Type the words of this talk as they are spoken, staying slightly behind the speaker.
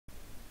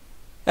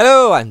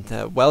Hello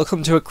and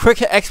welcome to a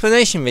quick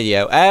explanation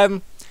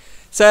video.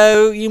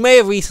 So you may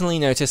have recently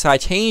noticed I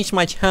changed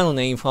my channel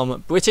name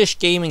from British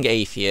Gaming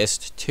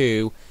Atheist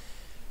to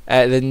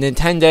the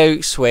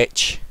Nintendo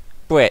Switch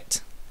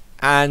Brit,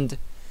 and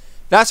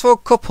that's for a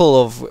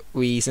couple of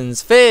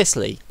reasons.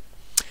 Firstly,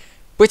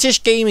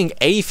 British Gaming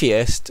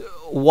Atheist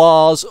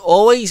was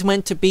always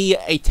meant to be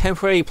a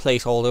temporary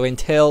placeholder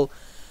until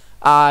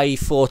I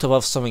thought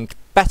of something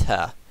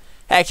better.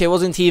 Heck, it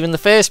wasn't even the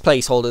first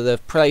placeholder. The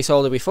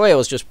placeholder before it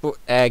was just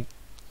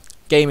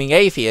Gaming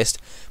Atheist.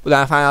 But then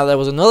I found out there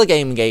was another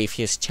Gaming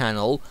Atheist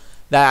channel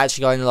that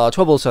actually got in a lot of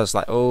trouble. So I was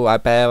like, oh, I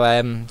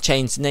better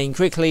change the name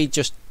quickly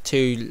just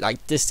to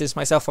like distance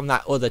myself from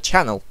that other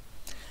channel.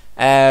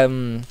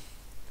 So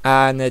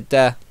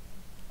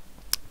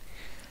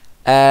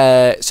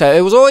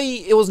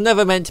it was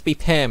never meant to be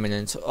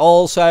permanent.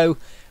 Also,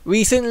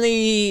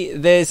 recently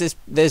there's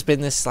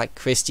been this like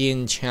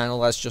Christian channel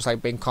that's just like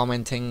been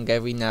commenting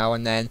every now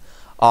and then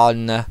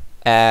on the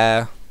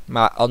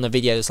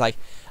videos like,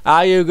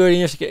 are you good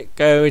enough to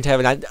go into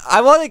heaven? And I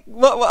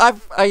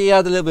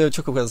had a little bit of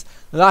chuckle because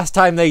the last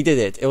time they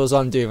did it was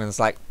on Doom, and it's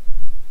like,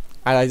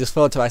 and I just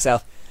thought to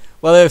myself,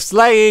 well, if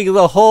slaying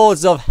the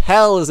hordes of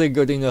hell isn't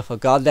good enough for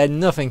God, then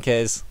nothing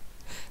is.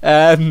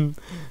 But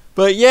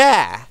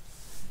yeah,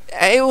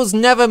 it was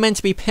never meant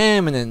to be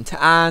permanent,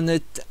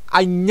 and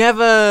I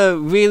never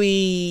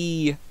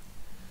really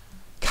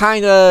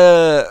kind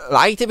of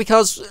liked it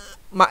because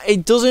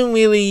it doesn't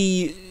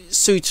really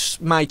suit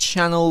my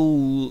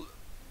channel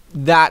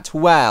that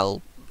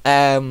well.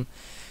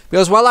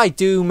 Because while I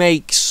do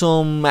make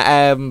some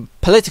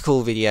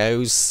political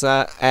videos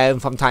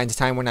from time to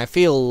time when I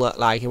feel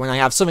like it, when I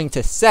have something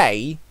to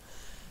say,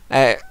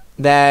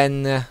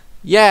 then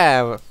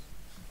yeah,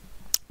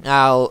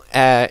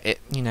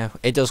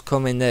 it does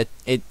come in the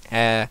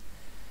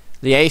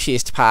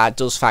atheist part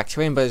does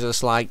factor in, but it's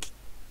just like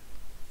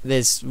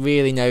there's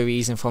really no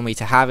reason for me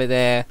to have it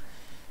there.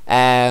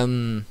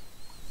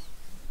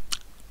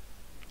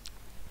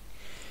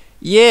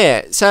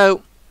 Yeah,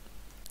 so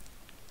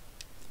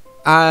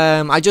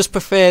I just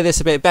prefer this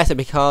a bit better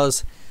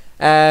because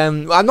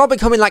I'm not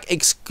becoming like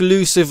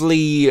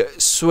exclusively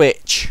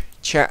Switch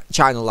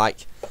channel.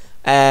 Like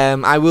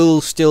I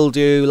will still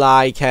do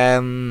like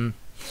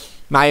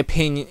my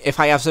opinion if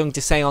I have something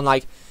to say on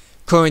like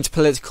current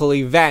political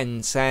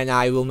events, and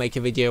I will make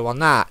a video on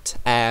that.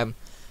 But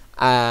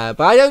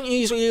I don't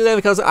usually do that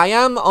because I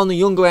am on the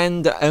younger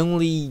end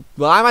only.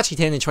 Well, I'm actually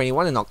turning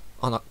 21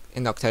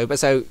 in October,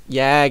 so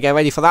yeah, get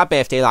ready for that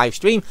birthday live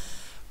stream.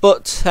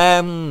 But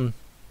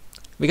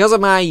because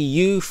of my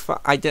youth,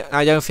 I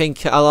don't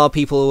think a lot of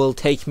people will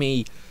take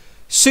me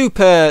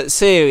super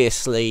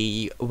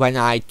seriously when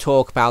I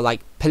talk about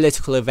like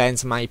political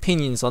events and my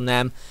opinions on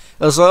them.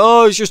 It's like,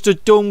 oh, it's just a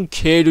dumb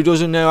kid who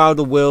doesn't know how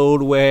the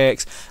world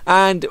works.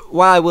 And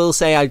while I will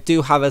say I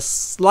do have a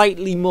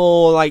slightly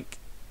more like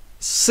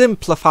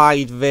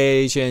simplified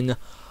version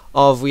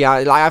of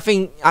reality, like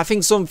I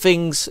think some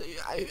things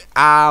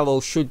are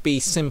or should be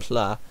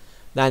simpler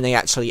than they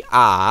actually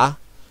are.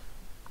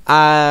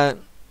 And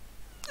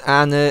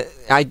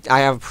I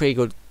have a pretty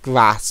good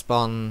grasp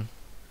on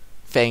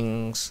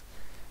things.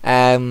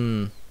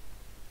 But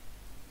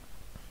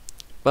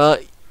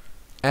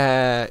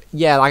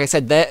yeah, like I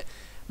said, that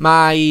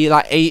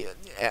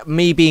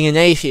me being an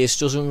atheist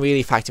doesn't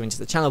really factor into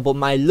the channel, but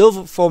my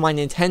love for my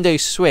Nintendo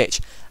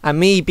Switch and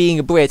me being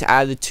a Brit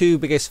are the two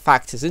biggest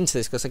factors into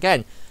this. Because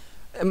again,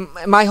 during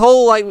my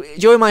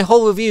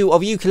whole review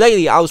of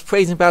Ukulele, I was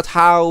praising about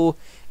how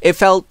it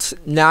felt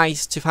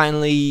nice to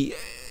finally,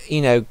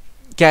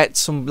 get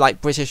some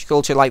like British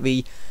culture, like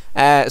the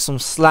some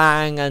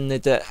slang and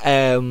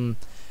the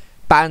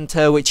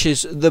banter, which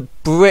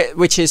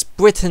is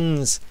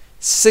Britain's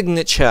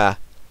signature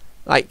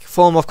like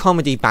form of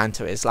comedy.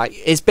 Banter is like,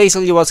 it's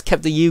basically what's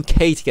kept the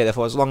UK together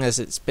for as long as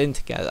it's been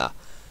together.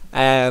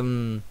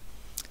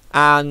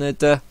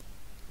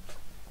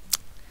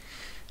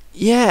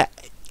 Yeah,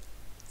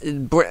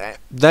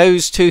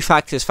 those two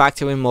factors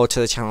factor in more to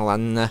the channel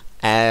than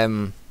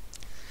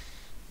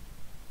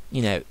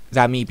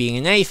than me being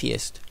an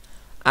atheist.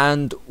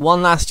 And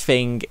one last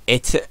thing,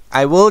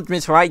 I will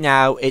admit right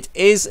now, it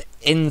is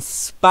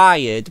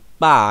inspired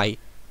by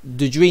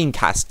the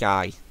Dreamcast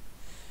guy.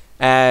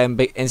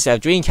 But instead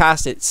of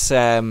Dreamcast, it's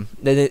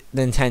the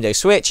Nintendo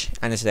Switch,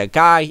 and instead of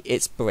guy,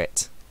 it's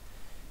Brit.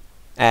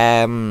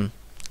 I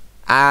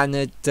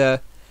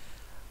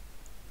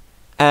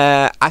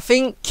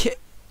think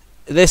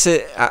this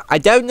is, I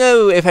don't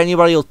know if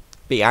anybody will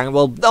be angry.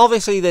 Well,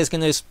 obviously there's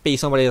going to be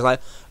somebody who's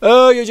like,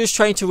 oh, you're just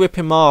trying to rip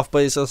him off,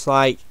 but it's just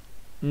like,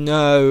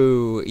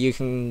 no, you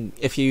can,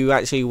 if you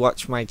actually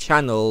watch my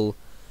channel,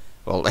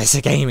 well, it's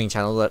a gaming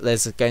channel,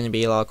 there's going to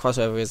be a lot of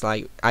crossovers.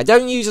 Like, I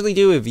don't usually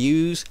do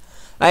reviews.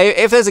 Like,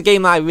 if there's a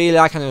game that I really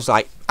like and it's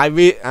like, I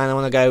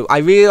want to go, I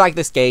really like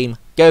this game,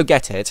 go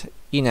get it,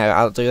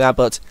 I'll do that.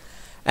 But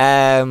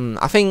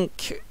I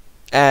think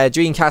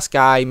Dreamcast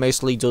guy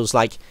mostly does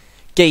like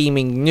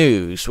gaming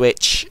news,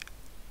 which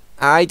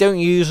I don't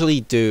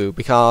usually do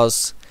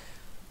because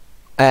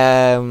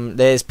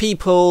there's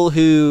people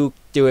who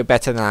do it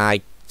better than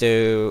I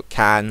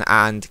can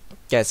and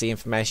gets the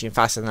information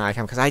faster than I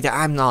can, because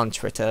I'm not on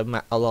Twitter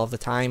a lot of the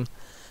time.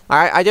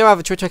 I do have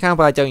a Twitter account,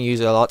 but I don't use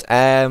it a lot.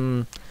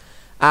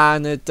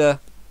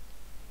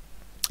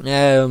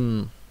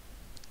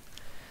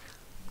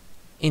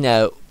 You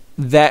know,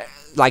 that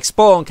like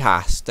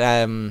Spawncast,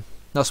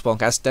 not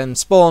Spawncast,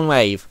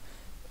 Spawnwave.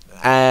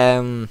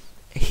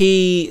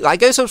 He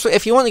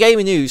if you want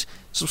gaming news,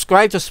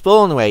 subscribe to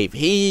Spawnwave.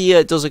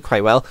 He does it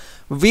quite well.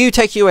 Review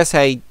Tech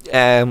USA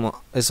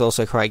is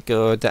also quite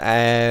good.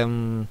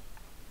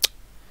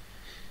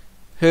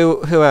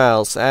 Who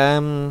else?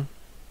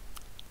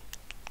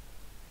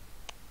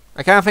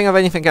 I can't think of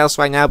anything else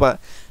right now, but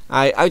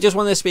I just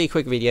want this to be a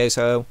quick video,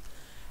 so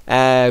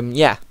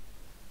yeah.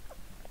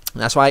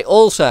 That's why.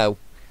 Also,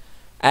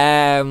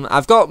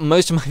 I've got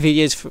most of my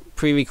videos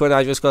pre-recorded.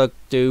 I just got to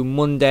do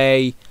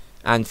Monday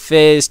and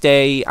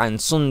Thursday and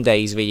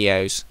Sunday's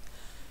videos,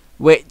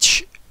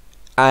 which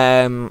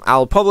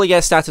I'll probably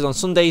get started on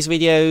Sunday's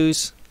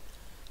videos,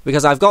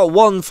 because I've got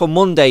one for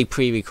Monday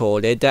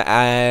pre-recorded,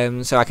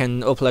 so I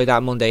can upload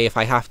that Monday if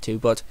I have to,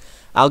 but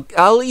I'll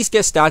at least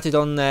get started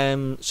on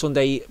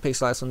Sunday,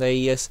 Pixel Art Sunday,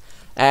 yes.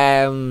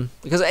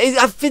 Because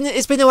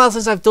it's been a while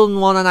since I've done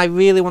one, and I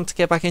really want to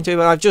get back into it,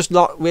 but I've just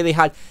not really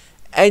had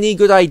any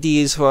good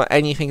ideas for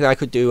anything that I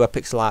could do a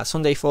Pixel Art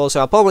Sunday for,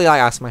 so I'll probably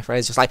ask my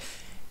friends, just like,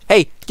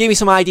 hey, give me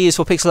some ideas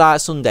for Pixel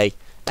Art Sunday.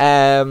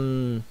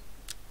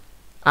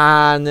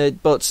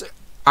 But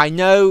I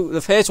know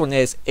the first one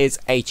is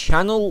a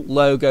channel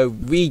logo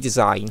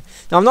redesign.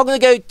 Now, I'm not going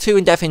to go too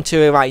in depth into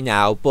it right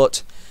now,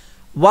 but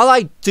while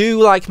I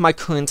do like my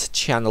current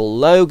channel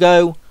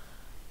logo,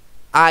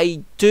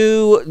 I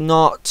do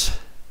not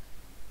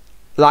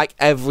like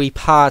every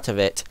part of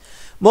it.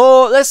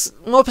 More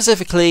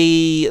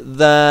specifically,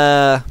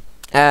 the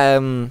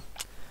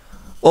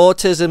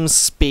Autism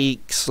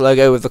Speaks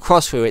logo with the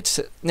cross through it.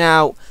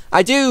 Now,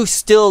 I do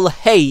still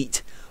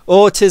hate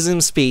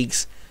Autism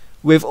Speaks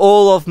with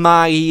all of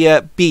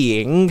my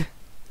being,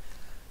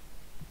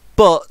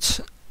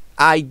 but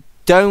I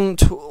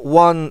don't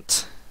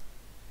want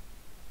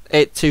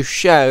it to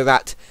show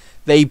that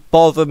they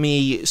bother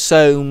me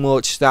so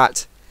much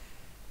that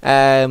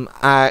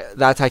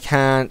I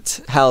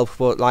can't help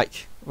but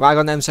like rag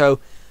on them. So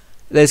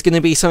there's going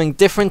to be something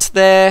different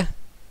there.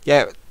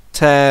 Get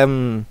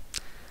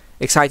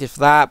excited for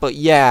that. But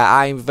yeah,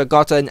 I've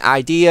got an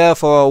idea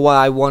for what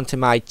I want in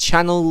my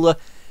channel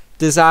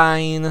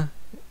design.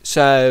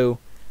 So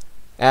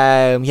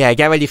yeah,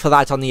 get ready for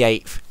that on the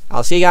 8th.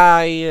 I'll see you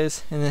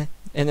guys in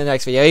the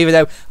next video. Even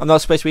though I'm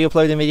not supposed to be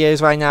uploading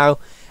videos right now,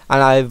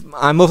 and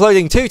I'm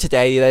uploading 2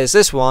 today. There's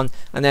this one,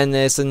 and then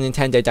there's the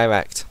Nintendo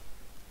Direct.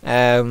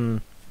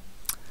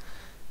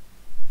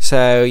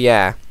 So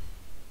yeah,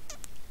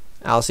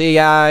 I'll see you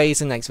guys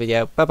in the next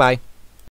video. Bye bye.